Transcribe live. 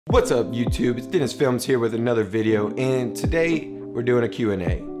What's up YouTube? It's Dennis Films here with another video, and today we're doing a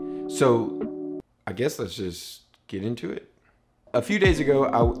Q&A. So I guess let's just get into it. A few days ago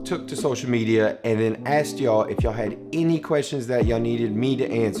I took to social media and then asked y'all if y'all had any questions that y'all needed me to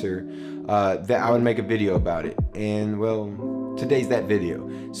answer, that I would make a video about it. And well, today's that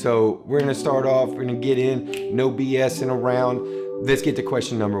video. So we're gonna start off, we're gonna get in, no BSing around. Let's get to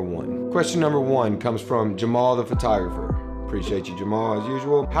question number one. Question number one comes from Jamal the photographer. Appreciate you, Jamal, as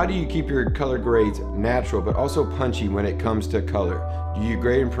usual. How do you keep your color grades natural but also punchy when it comes to color? Do you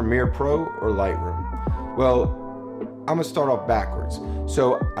grade in Premiere Pro or Lightroom? Well, I'm gonna start off backwards.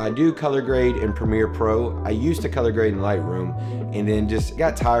 So I do color grade in Premiere Pro. I used to color grade in Lightroom and then just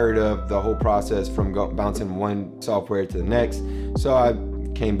got tired of the whole process from bouncing one software to the next. So I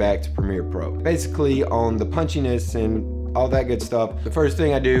came back to Premiere Pro. Basically on the punchiness and all that good stuff, the first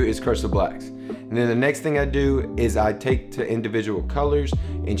thing I do is crush the blacks. And then the next thing I do is I take to individual colors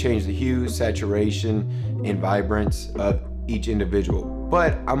and change the hue, saturation, and vibrance of each individual.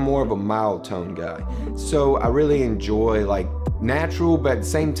 But I'm more of a mild tone guy. So I really enjoy like natural, but at the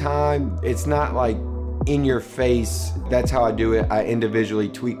same time, it's not like in your face. That's how I do it. I individually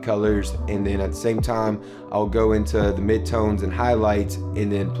tweak colors, and then at the same time, I'll go into the midtones and highlights and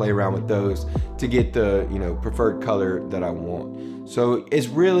then play around with those to get the, preferred color that I want. So it's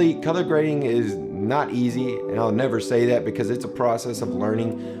really, color grading is not easy, and I'll never say that because it's a process of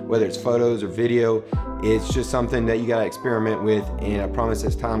learning, whether it's photos or video. It's just something that you gotta experiment with, and I promise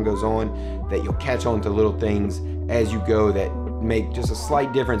as time goes on that you'll catch on to little things as you go that make just a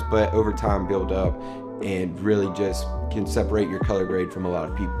slight difference, but over time build up and really just can separate your color grade from a lot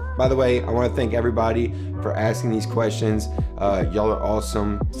of people. By the way, I want to thank everybody for asking these questions. Y'all are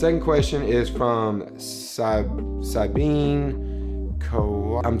awesome. Second question is from Sabine.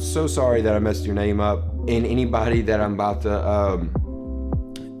 I'm so sorry that I messed your name up, and anybody that I'm about to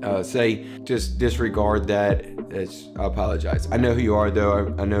say, just disregard that. I apologize. I know who you are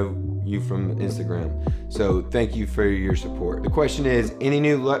though. I know you from Instagram, so thank you for your support. The question is, any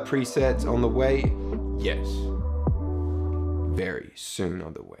new LUT presets on the way? Yes, very soon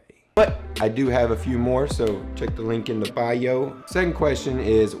on the way. But I do have a few more, so check the link in the bio. Second question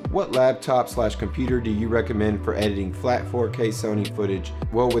is, what laptop/computer do you recommend for editing flat 4K Sony footage?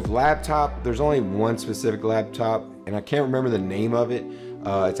 Well, with laptop, there's only one specific laptop, and I can't remember the name of it.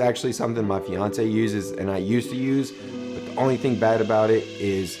 It's actually something my fiance uses and I used to use, but the only thing bad about it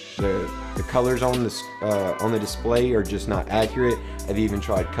is the colors on the display are just not accurate. I've even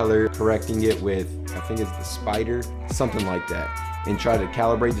tried color correcting it with, I think it's the Spider, something like that, and tried to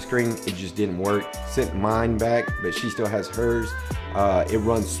calibrate the screen. It just didn't work. Sent mine back, but she still has hers. It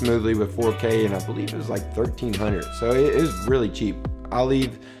runs smoothly with 4K, and I believe it was like $1,300, so it is really cheap. I'll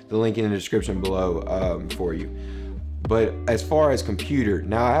leave the link in the description below for you. But as far as computer,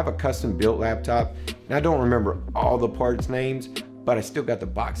 now I have a custom built laptop, and I don't remember all the parts names, but I still got the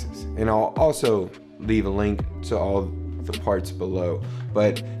boxes, and I'll also leave a link to all the parts below.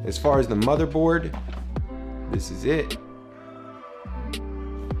 But as far as the motherboard, this is it.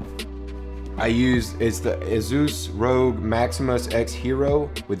 It's the Asus ROG Maximus X Hero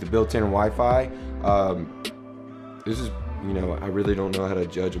with the built-in Wi-Fi. This is, I really don't know how to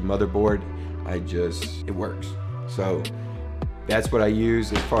judge a motherboard. It works. So that's what I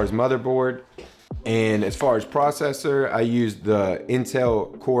use as far as motherboard. And as far as processor, I use the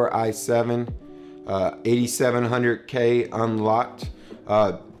Intel Core i7 8700K unlocked.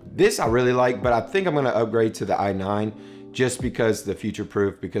 This I really like, but I think I'm gonna upgrade to the i9 just because the future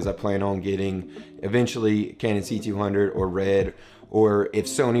proof, because I plan on getting eventually Canon C200 or Red, or if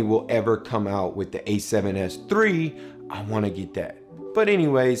Sony will ever come out with the A7S III, I wanna get that. But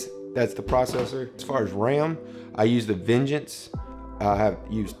anyways, that's the processor. As far as RAM, I use the Vengeance. I have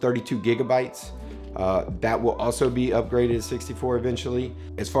used 32 gigabytes. That will also be upgraded to 64 eventually.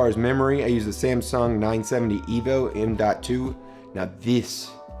 As far as memory, I use the Samsung 970 EVO M.2. Now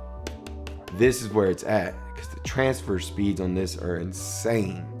this is where it's at, because the transfer speeds on this are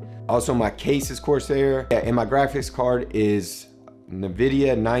insane. Also, my case is Corsair, and my graphics card is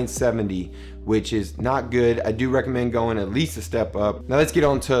NVIDIA 970, which is not good. I do recommend going at least a step up. Now let's get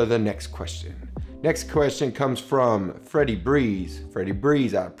on to the next question. Next question comes from Freddie Breeze. Freddie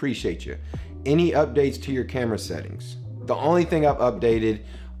Breeze, I appreciate you. Any updates to your camera settings? The only thing I've updated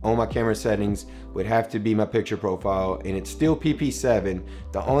on my camera settings would have to be my picture profile, and it's still PP7.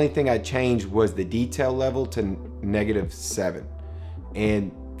 The only thing I changed was the detail level to -7,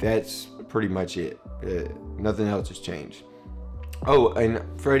 and that's pretty much it. Nothing else has changed. Oh, and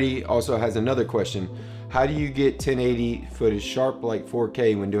Freddie also has another question. How do you get 1080 footage sharp like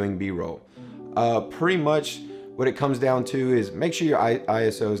 4K when doing B-roll? Pretty much what it comes down to is make sure your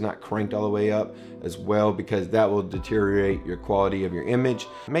ISO is not cranked all the way up as well, because that will deteriorate your quality of your image.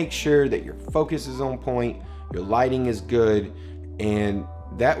 Make sure that your focus is on point, your lighting is good, and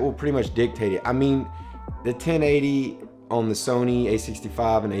that will pretty much dictate it. I mean, the 1080 on the Sony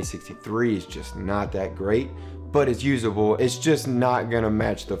a65 and a63 is just not that great, but it's usable. It's just not gonna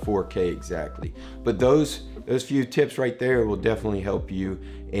match the 4K exactly. But those few tips right there will definitely help you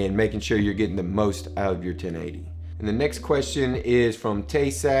in making sure you're getting the most out of your 1080. And the next question is from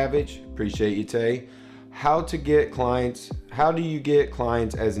Tay Savage. Appreciate you, Tay. How do you get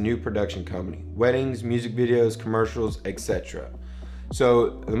clients as a new production company? Weddings, music videos, commercials, etc.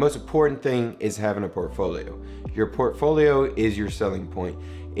 So the most important thing is having a portfolio. Your portfolio is your selling point.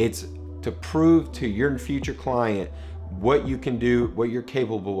 It's to prove to your future client what you can do, what you're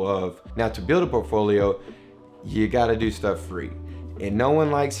capable of. Now, to build a portfolio, you gotta do stuff free. And no one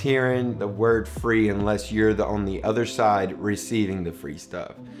likes hearing the word free unless you're on the other side receiving the free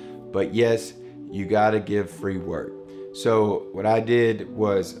stuff. But yes, you gotta give free work. So what I did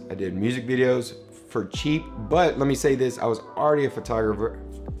was I did music videos for cheap, but let me say this, I was already a photographer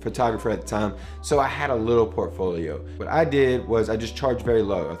at the time, so I had a little portfolio. What I did was I just charged very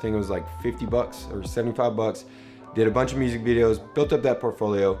low. I think it was like 50 bucks or 75 bucks. Did a bunch of music videos, built up that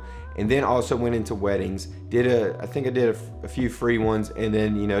portfolio, and then also went into weddings. I think I did a few free ones, and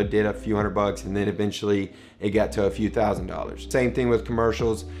then, you know, did a few $100, and then eventually it got to a few $1,000s. Same thing with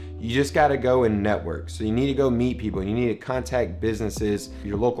commercials. You just gotta go and network. So you need to go meet people. You need to contact businesses,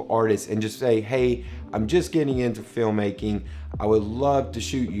 your local artists, and just say, hey, I'm just getting into filmmaking. I would love to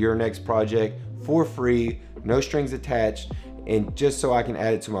shoot your next project for free, no strings attached, and just so I can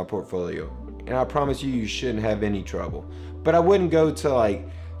add it to my portfolio. And I promise you, you shouldn't have any trouble. But I wouldn't go to like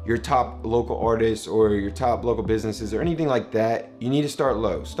your top local artists or your top local businesses or anything like that. You need to start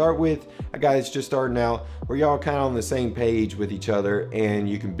low. Start with a guy that's just starting out, where y'all kind of on the same page with each other, and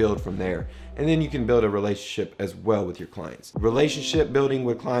you can build from there. And then you can build a relationship as well with your clients. Relationship building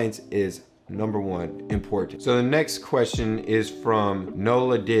with clients is #1 important. So the next question is from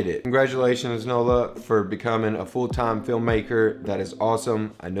Nola Did It. Congratulations, Nola, for becoming a full-time filmmaker. That is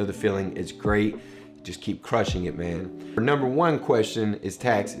awesome. I know the feeling is great. Just keep crushing it, man. Our #1 question is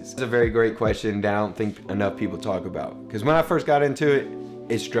taxes. It's a very great question that I don't think enough people talk about. Because when I first got into it,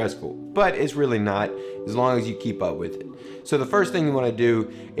 it's stressful, but it's really not, as long as you keep up with it. So the first thing you want to do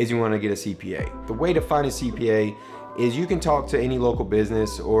is you want to get a CPA. The way to find a CPA is you can talk to any local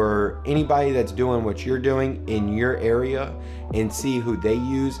business or anybody that's doing what you're doing in your area and see who they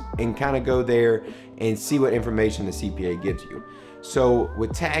use, and kind of go there and see what information the CPA gives you. So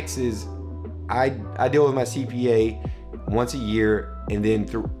with taxes, I deal with my CPA once a year, and then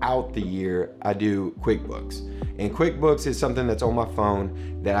throughout the year I do QuickBooks. And QuickBooks is something that's on my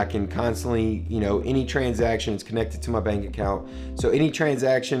phone that I can constantly, you know, any transaction is connected to my bank account. So any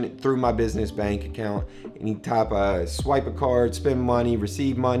transaction through my business bank account, any type of swipe a card, spend money,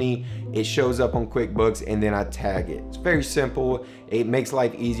 receive money, it shows up on QuickBooks, and then I tag it. It's very simple. It makes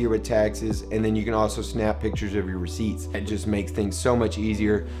life easier with taxes, and then you can also snap pictures of your receipts. It just makes things so much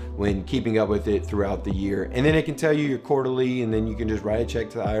easier when keeping up with it throughout the year. And then it can tell you your quarterly, and then you can just write a check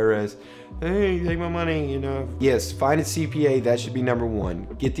to the IRS. Hey, take my money, you know. Yes, find a CPA. That should be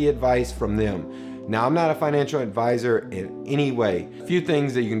 #1. Get the advice from them. Now, I'm not a financial advisor in any way. A few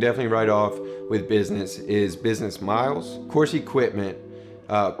things that you can definitely write off with business is business miles, course equipment,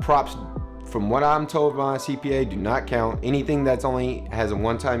 props. From what I'm told by my CPA, do not count. Anything that's only has a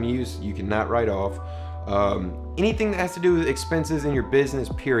one-time use, you cannot write off. Anything that has to do with expenses in your business,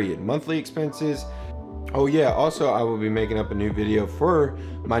 period. Monthly expenses. Oh yeah, also I will be making up a new video for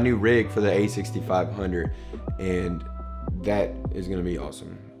my new rig for the A6500, and that is gonna be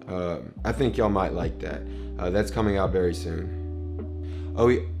awesome. I think y'all might like that. That's coming out very soon.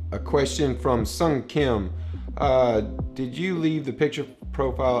 Oh, a question from Sung Kim. Did you leave the picture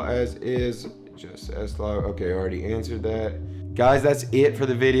profile as is? Just as long. Okay, I already answered that. Guys, that's it for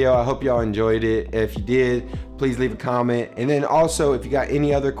the video. I hope y'all enjoyed it. If you did, please leave a comment. And then also, if you got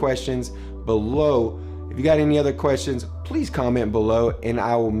any other questions below, please comment below, and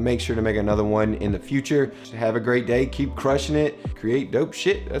I will make sure to make another one in the future. Have a great day. Keep crushing it. Create dope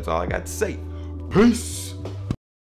shit. That's all I got to say. Peace.